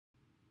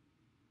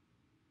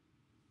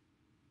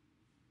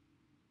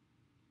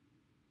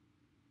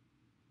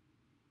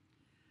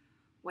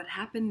What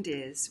happened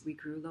is we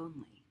grew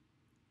lonely,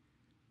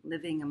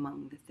 living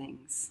among the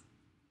things.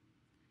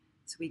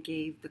 So we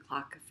gave the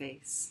clock a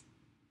face,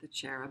 the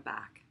chair a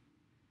back,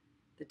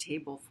 the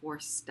table 4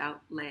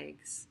 stout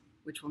legs,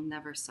 which will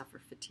never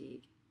suffer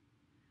fatigue.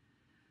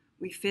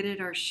 We fitted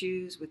our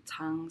shoes with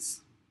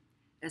tongues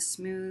as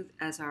smooth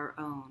as our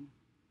own,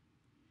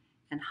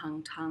 and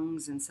hung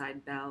tongues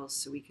inside bells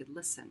so we could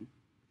listen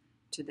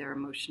to their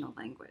emotional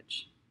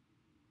language.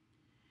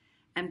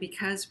 And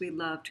because we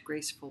loved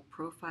graceful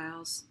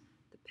profiles,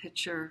 the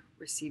pitcher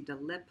received a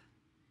lip,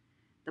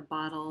 the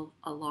bottle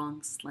a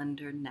long,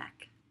 slender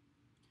neck.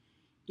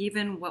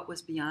 Even what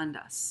was beyond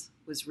us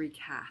was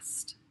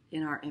recast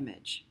in our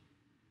image.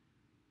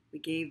 We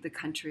gave the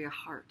country a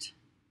heart,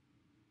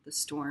 the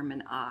storm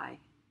an eye,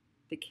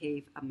 the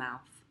cave a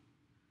mouth,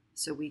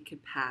 so we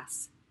could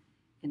pass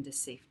into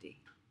safety.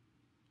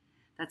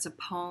 That's a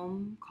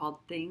poem called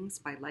Things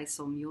by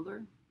Lisel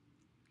Mueller.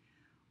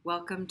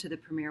 Welcome to the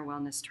Premier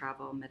Wellness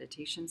Travel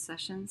Meditation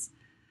Sessions,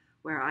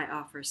 where I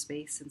offer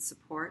space and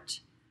support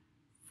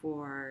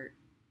for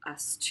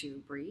us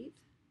to breathe,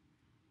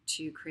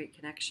 to create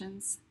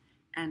connections,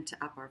 and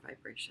to up our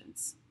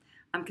vibrations.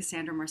 I'm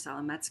Cassandra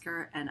Marcella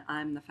Metzger, and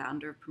I'm the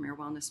founder of Premier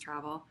Wellness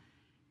Travel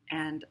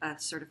and a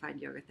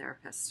certified yoga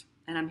therapist.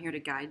 And I'm here to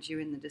guide you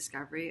in the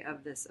discovery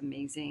of this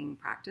amazing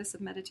practice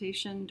of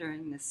meditation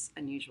during this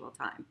unusual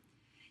time.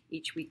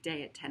 Each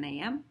weekday at 10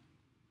 a.m.,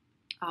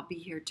 I'll be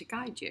here to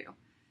guide you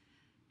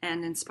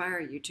and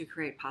inspire you to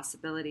create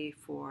possibility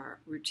for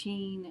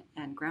routine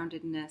and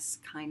groundedness,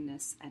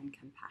 kindness, and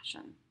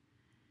compassion.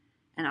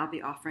 And I'll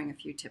be offering a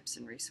few tips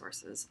and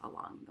resources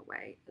along the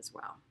way as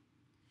well.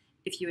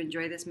 If you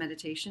enjoy this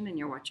meditation and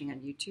you're watching on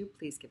YouTube,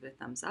 please give it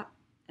a thumbs up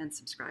and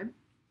subscribe.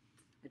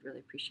 I'd really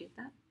appreciate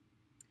that.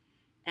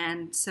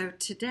 And so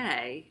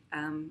today,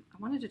 I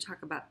wanted to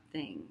talk about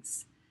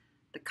things,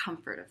 the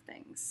comfort of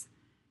things.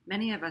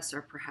 Many of us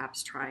are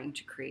perhaps trying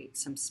to create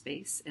some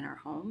space in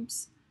our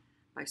homes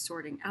by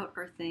sorting out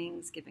our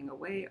things, giving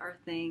away our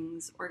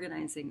things,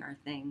 organizing our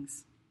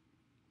things.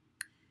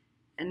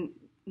 And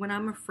when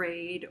I'm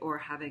afraid or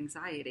have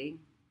anxiety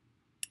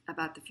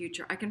about the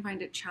future, I can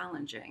find it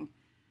challenging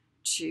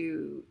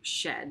to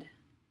shed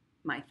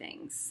my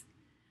things.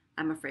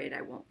 I'm afraid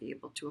I won't be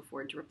able to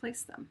afford to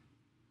replace them.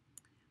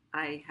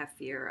 I have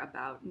fear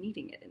about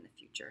needing it in the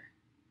future.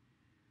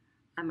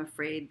 I'm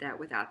afraid that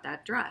without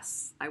that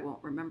dress, I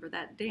won't remember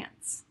that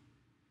dance.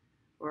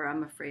 Or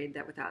I'm afraid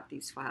that without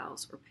these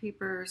files or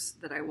papers,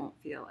 that I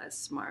won't feel as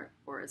smart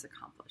or as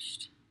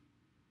accomplished.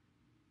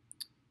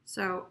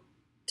 So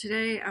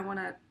today I want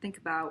to think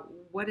about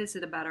what is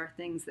it about our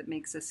things that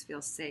makes us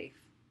feel safe?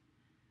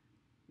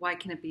 Why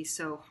can it be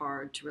so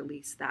hard to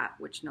release that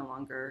which no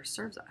longer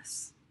serves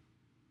us,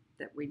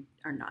 that we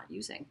are not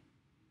using?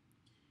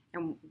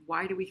 And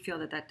why do we feel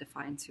that that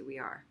defines who we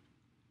are?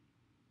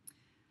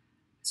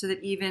 So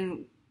that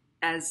even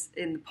as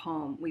in the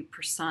poem, we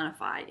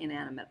personify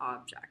inanimate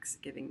objects,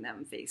 giving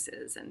them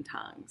faces and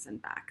tongues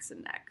and backs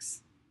and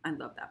necks. I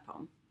love that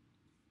poem.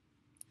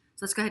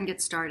 So let's go ahead and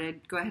get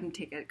started. Go ahead and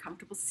take a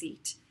comfortable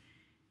seat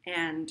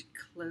and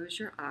close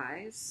your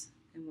eyes,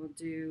 and we'll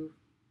do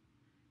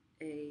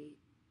a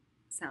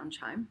sound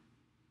chime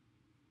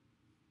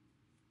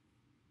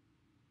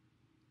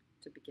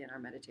to begin our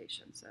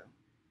meditation. So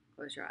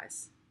close your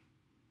eyes.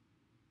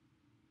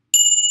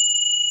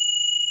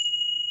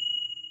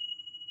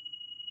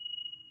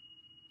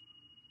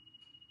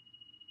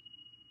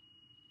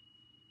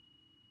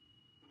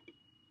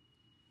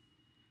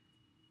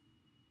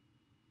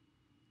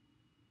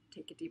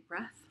 Take a deep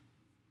breath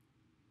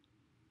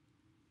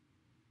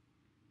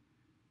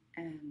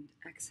and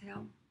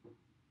exhale.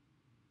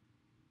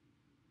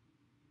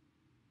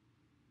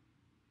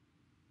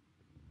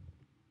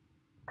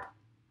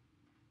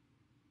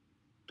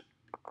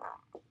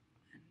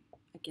 And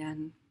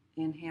again,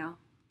 inhale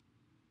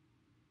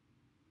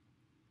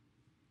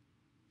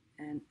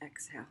and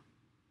exhale.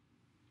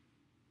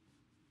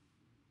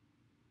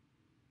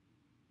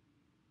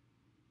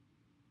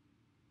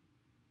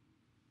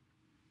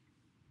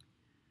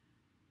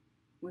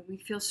 When we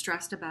feel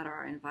stressed about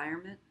our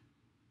environment,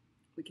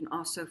 we can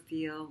also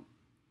feel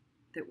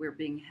that we're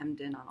being hemmed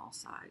in on all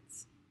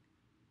sides,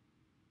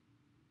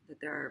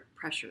 that there are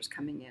pressures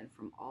coming in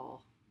from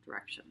all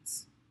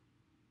directions.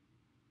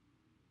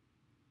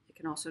 It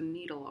can also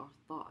needle our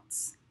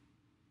thoughts,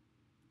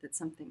 that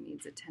something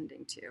needs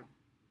attending to,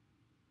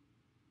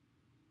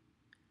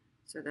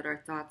 so that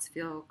our thoughts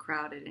feel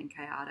crowded and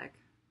chaotic.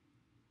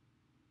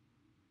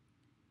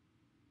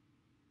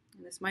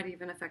 And this might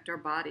even affect our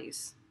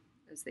bodies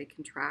as they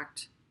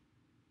contract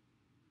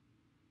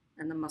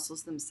and the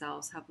muscles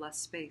themselves have less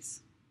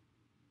space.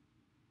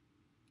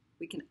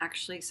 We can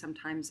actually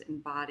sometimes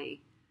embody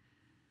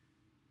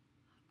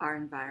our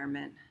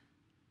environment.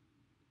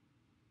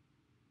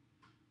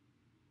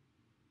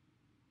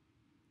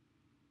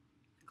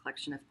 A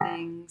collection of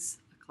things,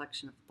 a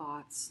collection of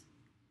thoughts.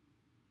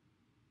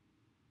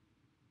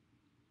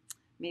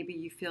 Maybe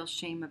you feel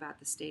shame about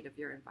the state of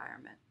your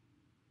environment.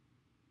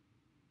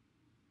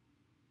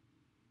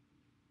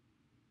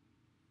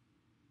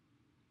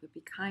 But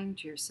kind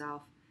to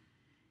yourself.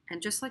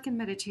 And just like in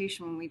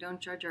meditation, when we don't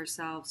judge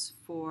ourselves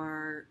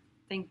for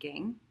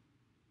thinking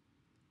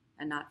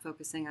and not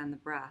focusing on the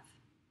breath,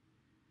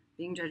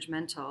 being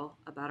judgmental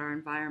about our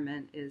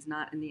environment is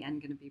not in the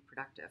end going to be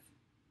productive.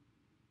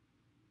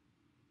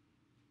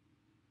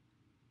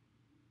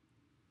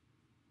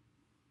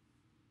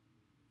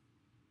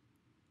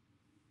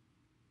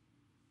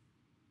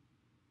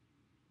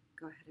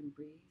 Go ahead and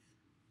breathe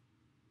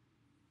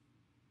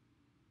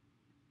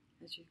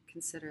as you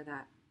consider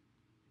that.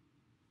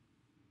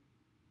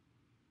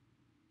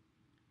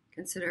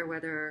 Consider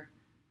whether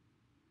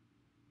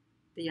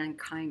the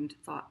unkind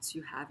thoughts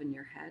you have in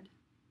your head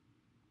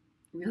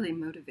really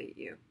motivate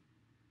you.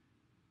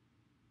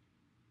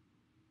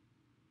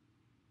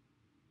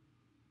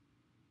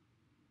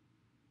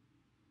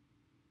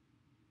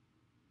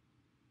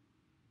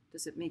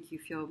 Does it make you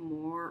feel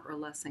more or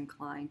less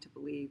inclined to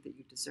believe that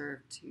you deserve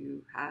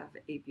to have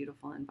a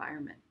beautiful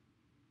environment,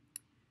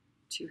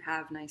 to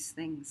have nice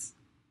things,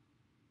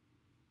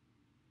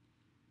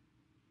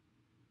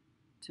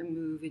 to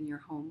move in your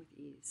home with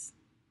ease?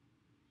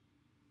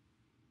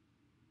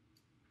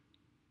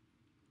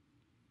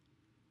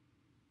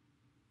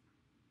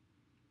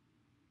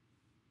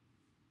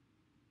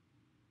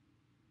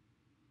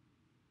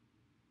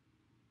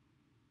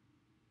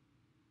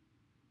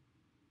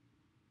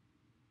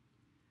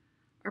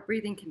 Our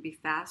breathing can be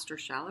fast or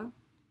shallow,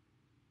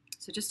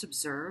 so just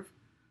observe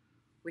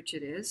which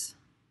it is.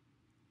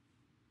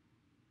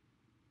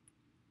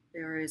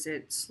 Or is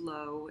it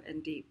slow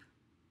and deep?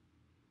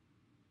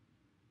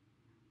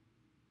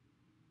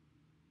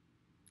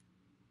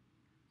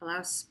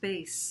 Allow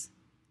space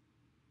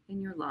in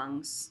your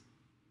lungs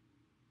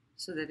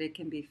so that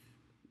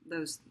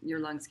your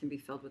lungs can be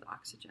filled with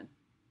oxygen.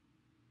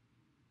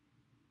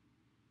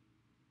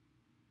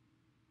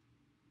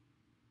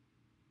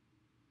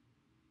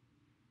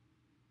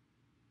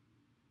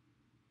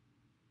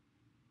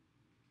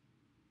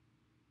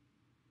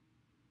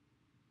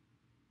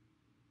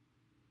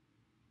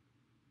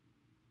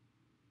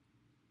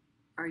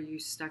 Are you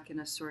stuck in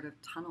a sort of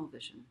tunnel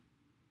vision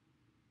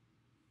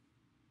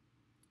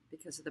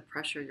because of the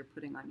pressure you're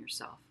putting on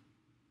yourself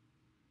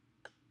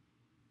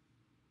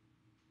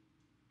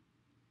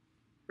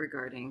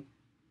regarding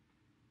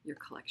your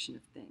collection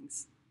of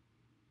things?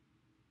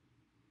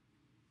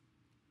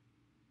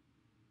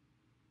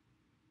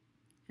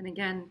 And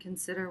again,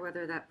 consider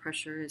whether that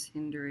pressure is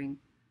hindering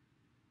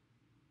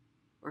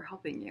or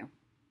helping you.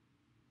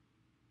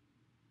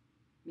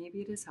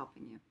 Maybe it is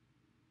helping you.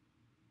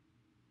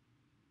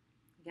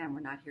 Again,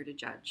 we're not here to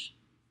judge,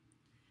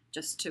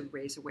 just to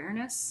raise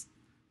awareness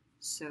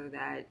so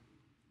that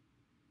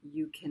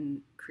you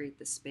can create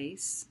the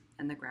space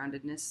and the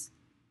groundedness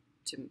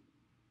to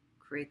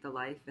create the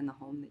life and the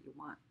home that you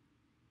want.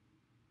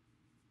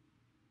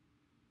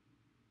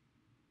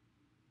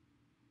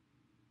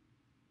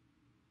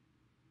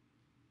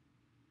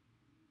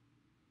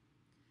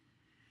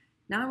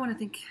 Now I want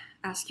to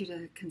ask you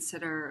to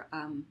consider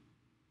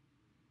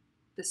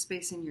the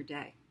space in your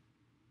day.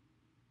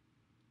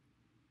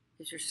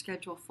 Is your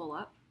schedule full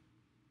up?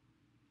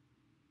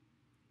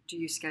 Do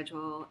you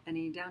schedule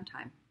any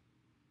downtime?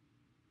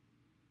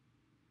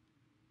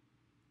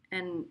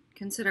 And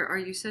consider, are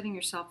you setting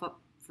yourself up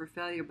for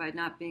failure by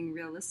not being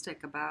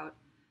realistic about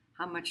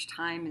how much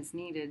time is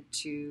needed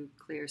to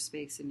clear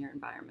space in your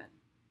environment?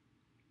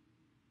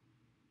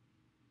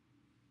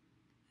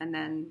 And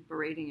then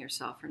berating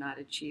yourself for not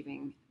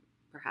achieving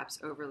perhaps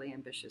overly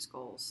ambitious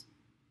goals.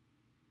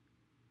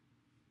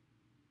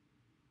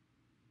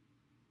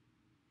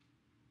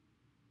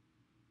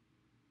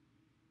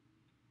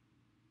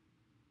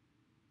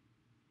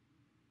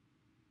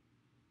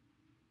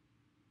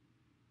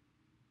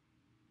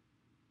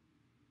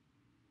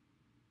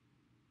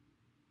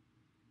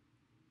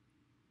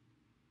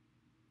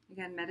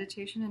 Again,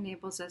 meditation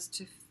enables us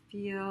to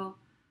feel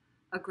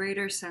a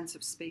greater sense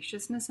of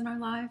spaciousness in our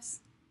lives,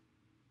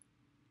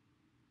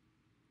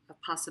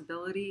 of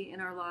possibility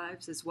in our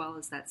lives, as well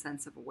as that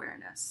sense of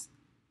awareness.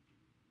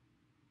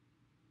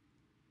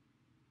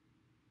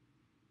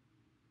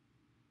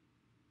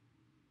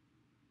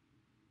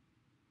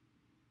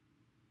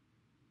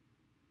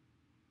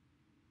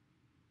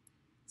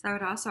 So I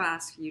would also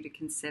ask you to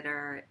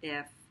consider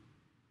if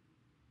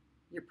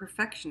your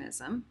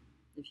perfectionism,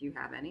 if you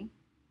have any,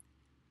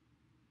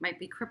 might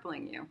be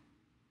crippling you.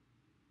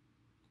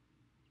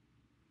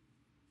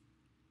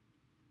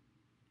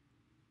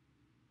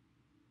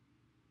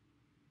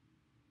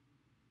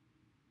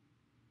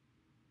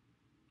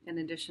 In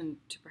addition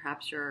to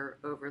perhaps your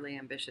overly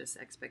ambitious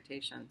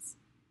expectations.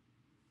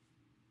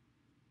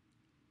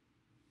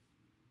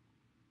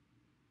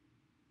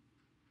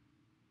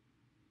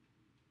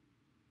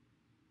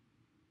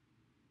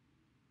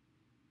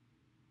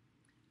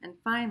 And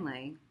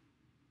finally,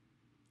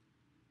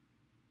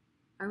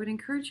 I would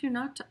encourage you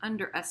not to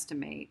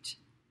underestimate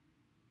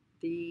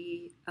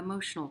the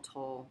emotional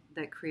toll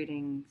that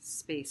creating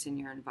space in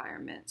your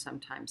environment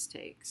sometimes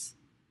takes.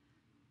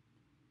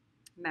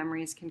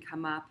 Memories can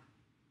come up,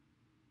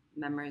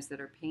 memories that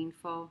are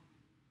painful,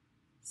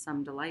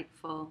 some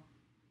delightful,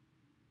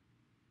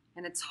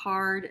 And it's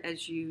hard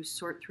as you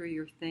sort through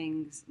your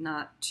things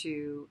not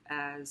to,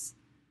 as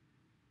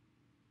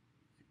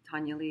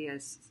Tanya Lee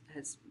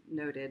has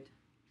noted,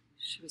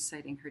 she was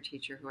citing her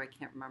teacher, who I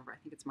can't remember, I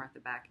think it's Martha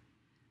Beck,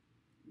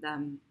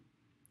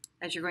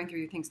 as you're going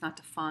through your things, not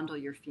to fondle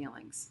your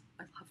feelings.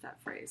 I love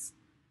that phrase.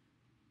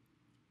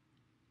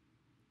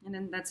 And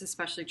then that's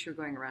especially true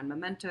going around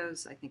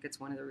mementos. I think it's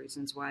one of the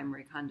reasons why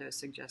Marie Kondo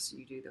suggests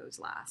you do those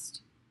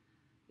last,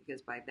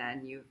 because by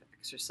then you've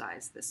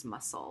exercised this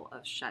muscle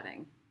of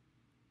shedding.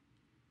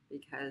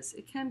 Because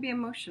it can be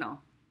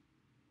emotional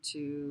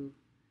to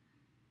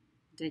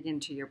dig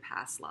into your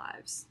past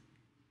lives.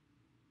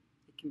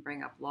 It can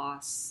bring up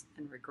loss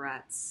and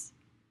regrets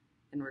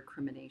and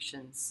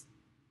recriminations.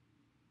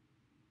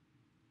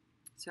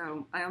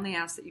 So I only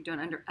ask that you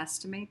don't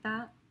underestimate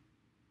that.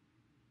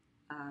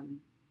 In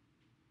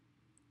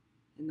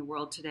the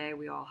world today,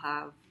 we all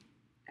have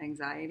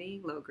anxiety,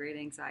 low-grade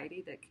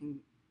anxiety that can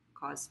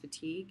cause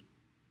fatigue.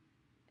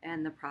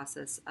 And the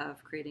process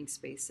of creating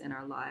space in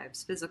our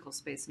lives, physical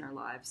space in our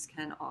lives,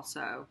 can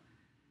also,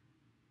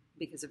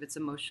 because of its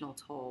emotional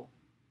toll,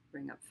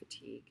 bring up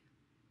fatigue.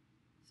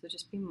 So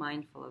just be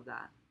mindful of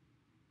that.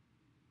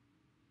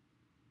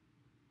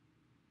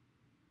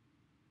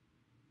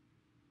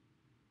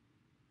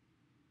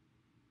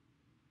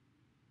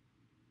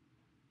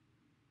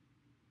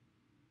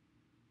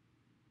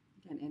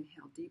 Again,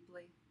 inhale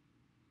deeply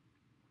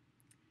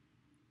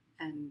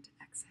and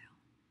exhale.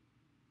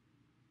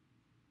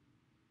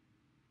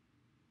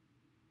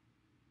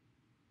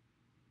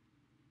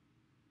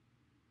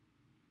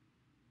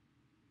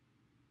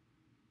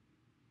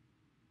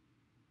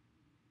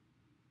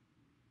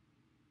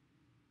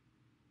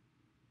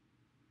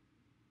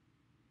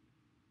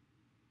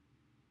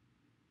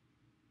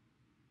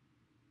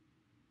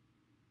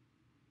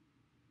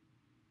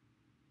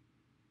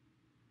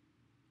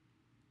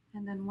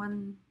 And then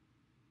one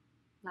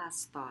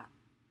last thought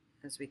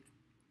as we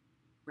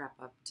wrap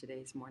up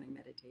today's morning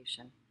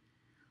meditation.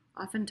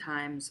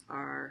 Oftentimes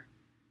our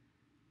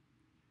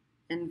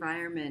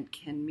environment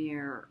can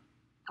mirror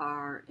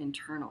our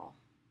internal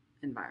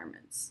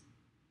environments,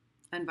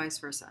 and vice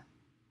versa.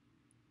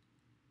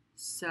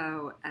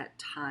 So at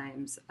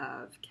times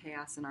of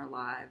chaos in our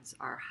lives,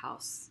 our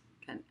homes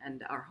can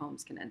end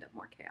up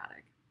more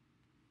chaotic.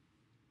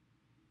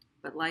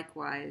 But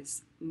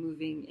likewise,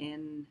 moving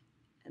in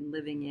and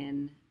living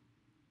in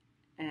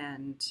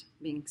and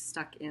being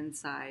stuck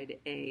inside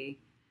a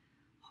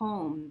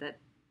home that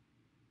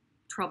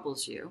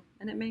troubles you,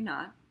 and it may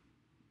not,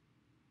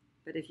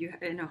 but if you're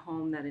in a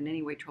home that in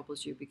any way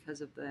troubles you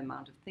because of the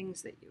amount of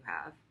things that you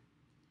have,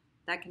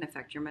 that can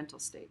affect your mental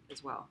state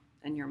as well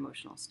and your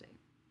emotional state.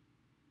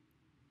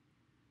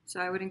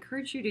 So I would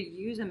encourage you to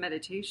use a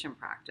meditation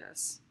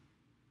practice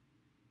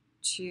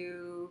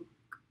to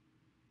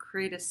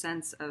create a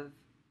sense of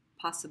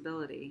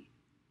possibility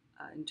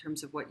in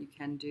terms of what you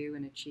can do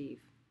and achieve,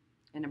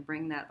 and to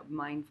bring that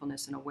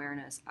mindfulness and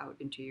awareness out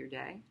into your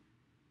day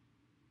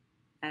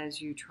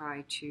as you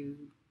try to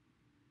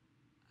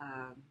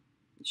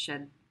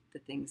shed the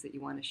things that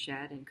you want to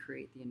shed and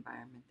create the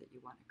environment that you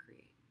want to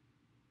create.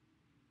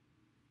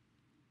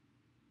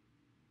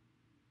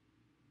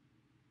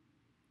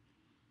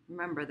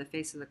 Remember, the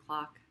face of the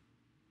clock,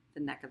 the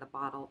neck of the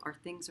bottle, our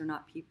things are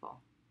not people,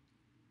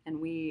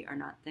 and we are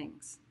not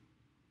things.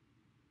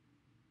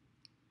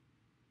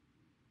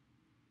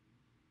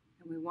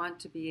 And we want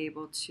to be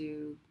able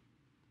to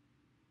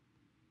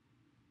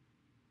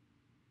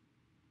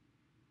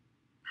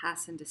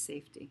pass into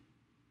safety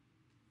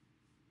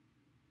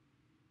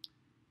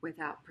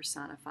without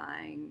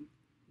personifying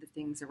the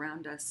things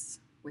around us,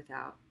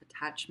 without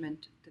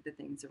attachment to the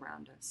things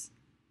around us.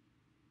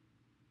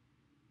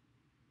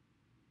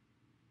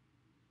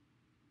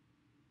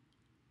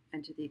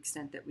 And to the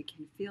extent that we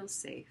can feel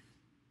safe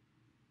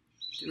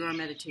through our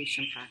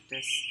meditation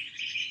practice,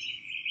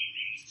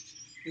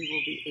 we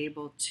will be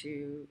able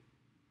to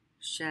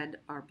shed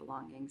our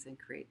belongings and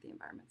create the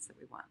environments that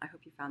we want. I hope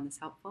you found this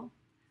helpful.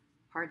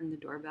 Pardon the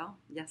doorbell.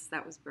 Yes,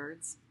 that was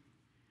birds.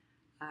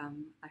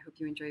 I hope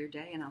you enjoy your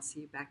day, and I'll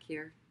see you back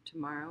here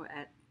tomorrow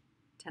at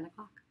 10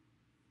 o'clock.